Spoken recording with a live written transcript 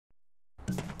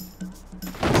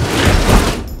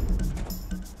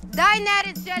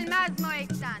Daenerys gelmez mi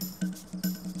eksen?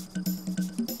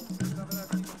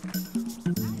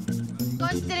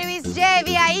 Konstrivis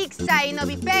gevia ixa in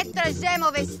obi petra gemo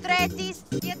vestretis,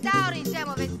 dietauri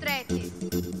gemo vestretis.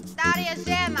 Daria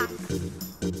gema.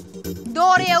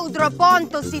 Doria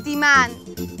udroponto sitiman,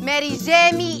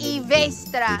 merigemi i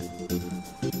vestra.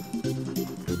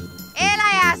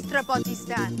 Elai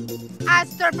astropotistan.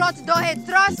 Astropot dohe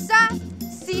trossa,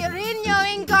 si rigno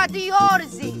in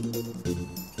godiorsi.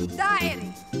 Daeri.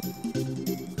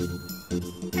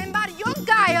 Embar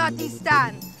yunkai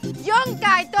otistan.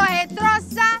 Yunkai dohe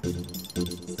trossa,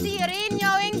 si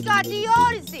rigno in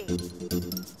godiorsi.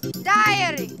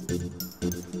 Daeri.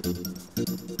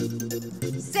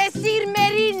 Sesir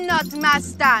merinnot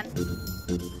mastan.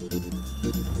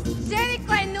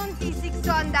 Jeviko enunti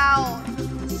siksondao.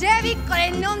 Jeviko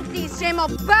enuntis gemo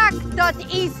pak dot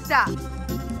issa.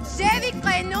 Jeviko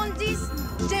enuntis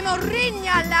gemo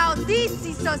rigna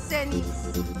laudissi sosenis.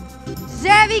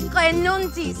 Jeviko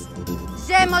enuntis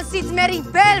gemo sit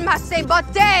meripelma se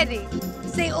boteri,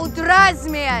 se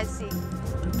udrasmeasi.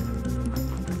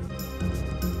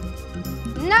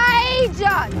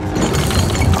 Naijon!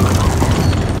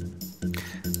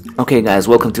 Okay guys,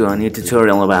 welcome to a new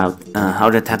tutorial about how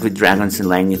to attack with dragons and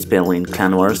lightning spell in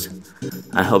Clan Wars.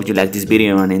 I hope you like this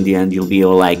video, and in the end you'll be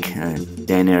all like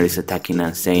Daenerys attacking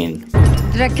us saying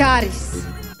Dracarys.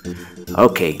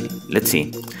 Okay, let's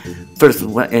see. First,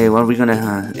 what we're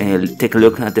gonna take a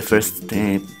look at the first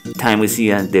time we see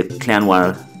the Clan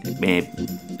War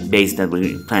base that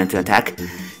we plan to attack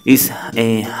is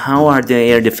how are the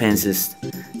air defenses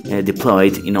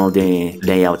deployed in all the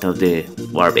layout of the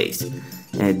war base.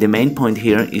 The main point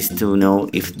here is to know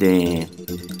if the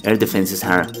air defenses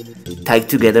are tied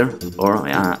together or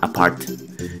apart,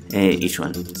 each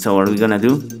one. So what we're gonna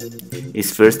do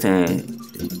is first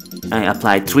I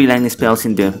apply 3 lightning spells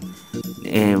in the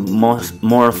in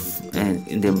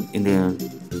the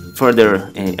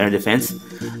further air defense,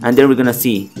 and then we're gonna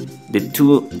see the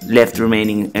 2 left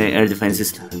remaining air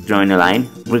defenses drawing a line.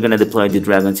 We're gonna deploy the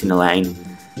dragons in a line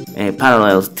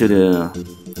parallel to the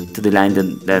line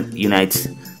that unites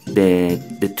the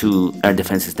 2 air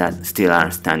defenses that still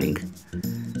are standing.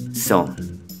 So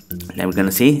now we're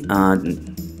gonna see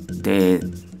the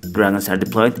dragons are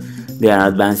deployed. They are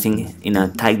advancing in a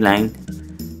tight line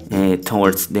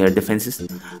towards their defenses,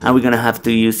 and we're gonna have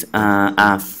to use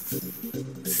 4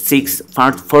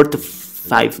 to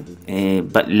 5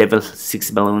 but level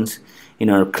 6 balloons in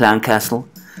our clan castle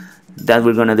that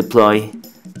we're gonna deploy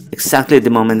exactly at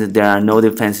the moment that there are no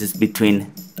defenses between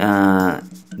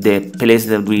the place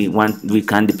that we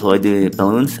can deploy the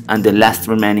balloons and the last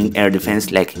remaining air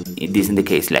defense, like this in the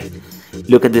case. Like,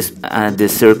 look at this, the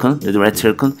circle, the red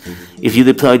circle. If you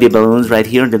deploy the balloons right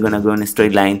here, they're gonna go in a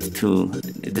straight line to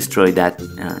destroy that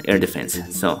air defense.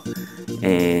 So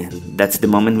that's the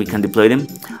moment we can deploy them.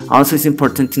 Also, it's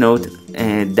important to note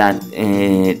that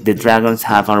the dragons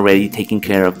have already taken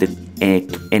care of the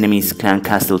enemy's clan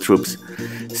castle troops,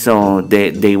 so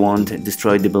they won't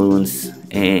destroy the balloons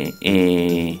if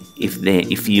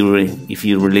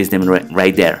you release them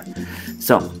right there.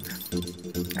 So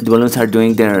the balloons are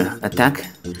doing their attack.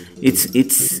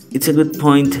 It's a good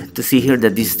point to see here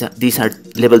that these are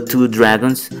level 2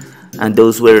 dragons, and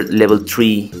those were level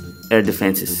 3 air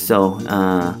defenses. So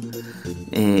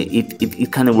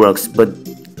it kind of works, but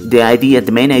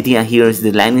the main idea here is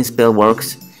the lightning spell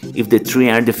works if the 3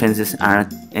 air defenses are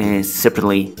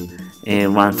separately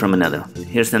one from another.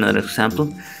 Here's another example: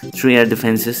 3 air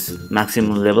defenses,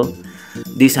 maximum level.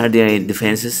 These are the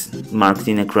defenses marked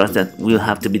in a cross that will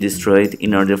have to be destroyed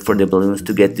in order for the balloons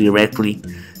to get directly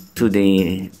to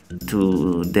the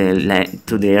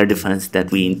air defense that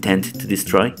we intend to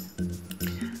destroy.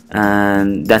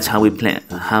 And that's how we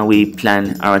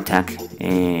plan our attack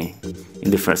in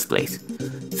the first place.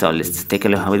 So let's take a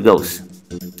look how it goes.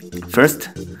 First,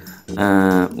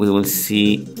 we will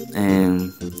see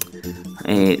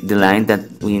the line that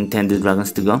we intend the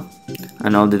dragons to go,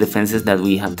 and all the defenses that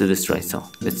we have to destroy. So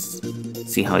let's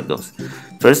see how it goes.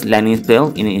 First, lightning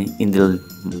spell in the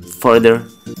further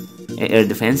air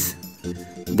defense.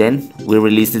 Then we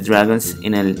release the dragons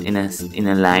in a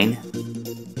line.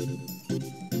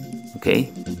 Okay.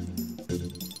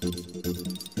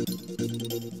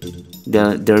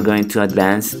 They're going to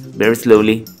advance very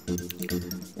slowly,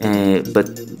 but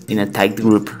in a tight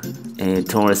group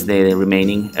towards the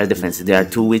remaining air defenses. There are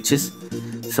 2 witches,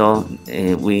 so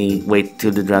we wait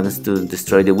till the dragons to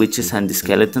destroy the witches and the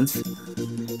skeletons.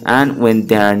 And when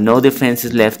there are no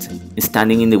defenses left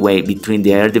standing in the way between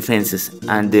the air defenses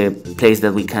and the place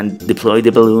that we can deploy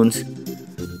the balloons,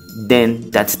 then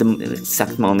that's the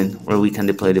exact moment where we can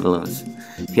deploy the balloons.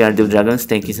 Here are the dragons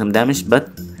taking some damage, but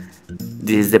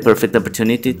this is the perfect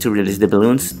opportunity to release the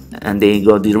balloons, and they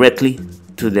go directly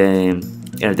to the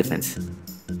air defense.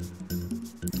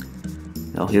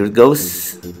 Now here it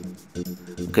goes.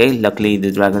 Okay, luckily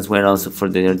the dragons were also for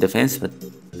the air defense, but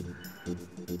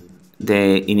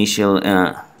the initial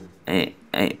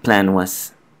plan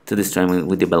was to destroy me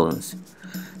with the balloons.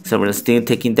 So we're still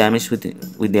taking damage with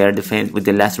the air defense, with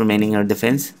the last remaining air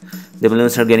defense. The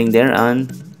balloons are getting there,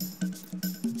 and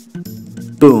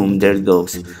boom, there it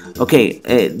goes. Okay,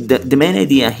 the main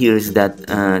idea here is that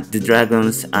the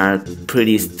dragons are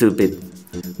pretty stupid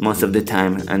most of the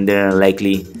time, and they're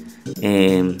likely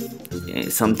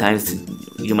sometimes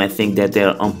you might think that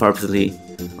they're on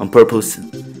purpose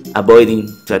avoiding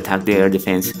to attack the air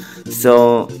defense.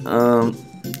 So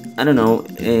I don't know,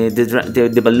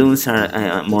 the balloons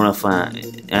are more of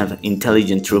an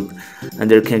intelligent troop, and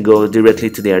they can go directly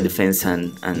to the air defense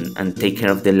and take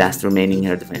care of the last remaining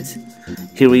air defense.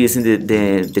 Here we're using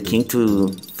the king to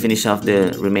finish off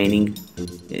the remaining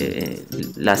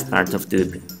last part of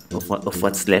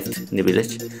what's left in the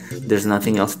village. There's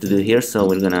nothing else to do here, so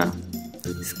we're gonna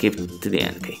skip to the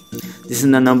end. Okay, this is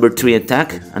the number 3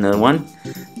 attack, another one.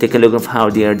 Take a look of how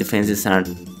the air defenses are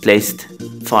placed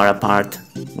far apart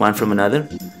one from another,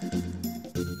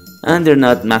 and they're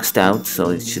not maxed out, so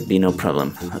it should be no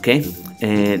problem. Okay,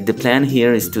 the plan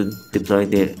here is to deploy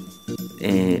the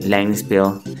lightning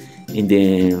spell in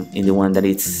the one that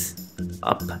is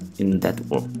up in that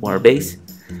war base,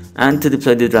 and to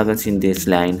deploy the dragons in this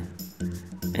line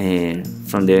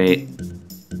from the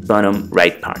bottom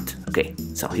right part. Okay,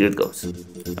 so here it goes.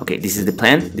 Okay, this is the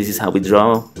plan. This is how we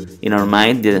draw in our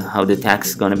mind how the attack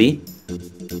is gonna be.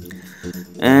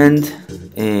 And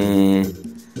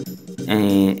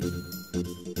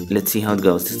let's see how it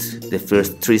goes. The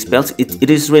first 3 spells. It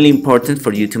is really important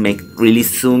for you to really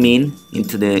zoom in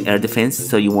into the air defense,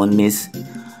 so you won't miss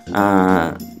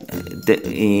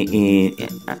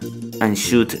and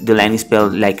shoot the lightning spell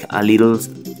like a little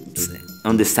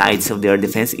on the sides of the air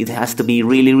defense. It has to be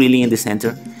really in the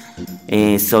center,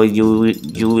 so you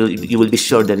will be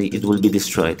sure that it will be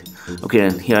destroyed. Okay,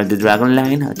 here are the dragon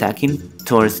line attacking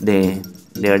towards the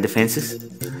air defenses.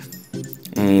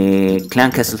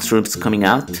 Clan castle troops coming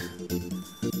out,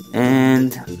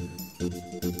 and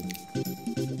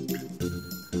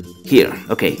here,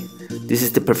 okay, this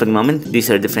is the perfect moment. This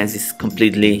air defense is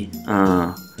completely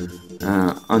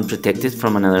unprotected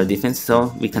from another defense,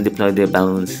 so we can deploy the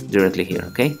balloons directly here.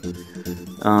 Okay,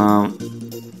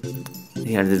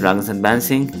 here are the dragons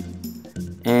advancing,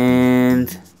 and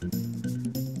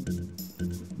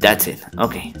that's it.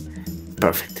 Okay,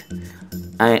 perfect.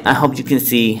 I hope you can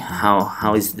see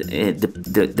how is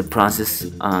the process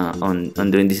on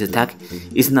doing this attack.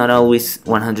 It's not always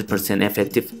 100%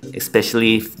 effective,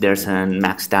 especially if there's a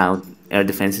maxed out air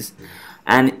defenses,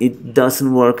 and it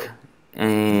doesn't work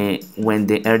when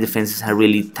the air defenses are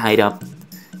really tied up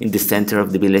in the center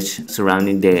of the village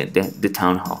surrounding the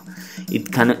town hall.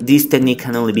 This technique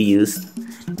can only be used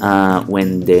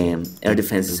when the air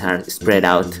defenses are spread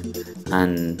out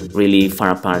and really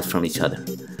far apart from each other.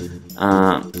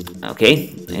 Okay,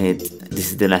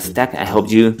 this is the last attack. I hope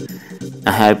you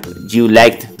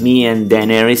liked me and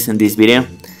Daenerys in this video.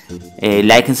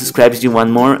 Like and subscribe if you want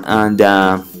more, and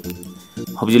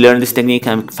hope you learned this technique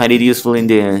and find it useful in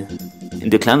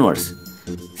the clan wars.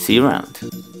 See you around.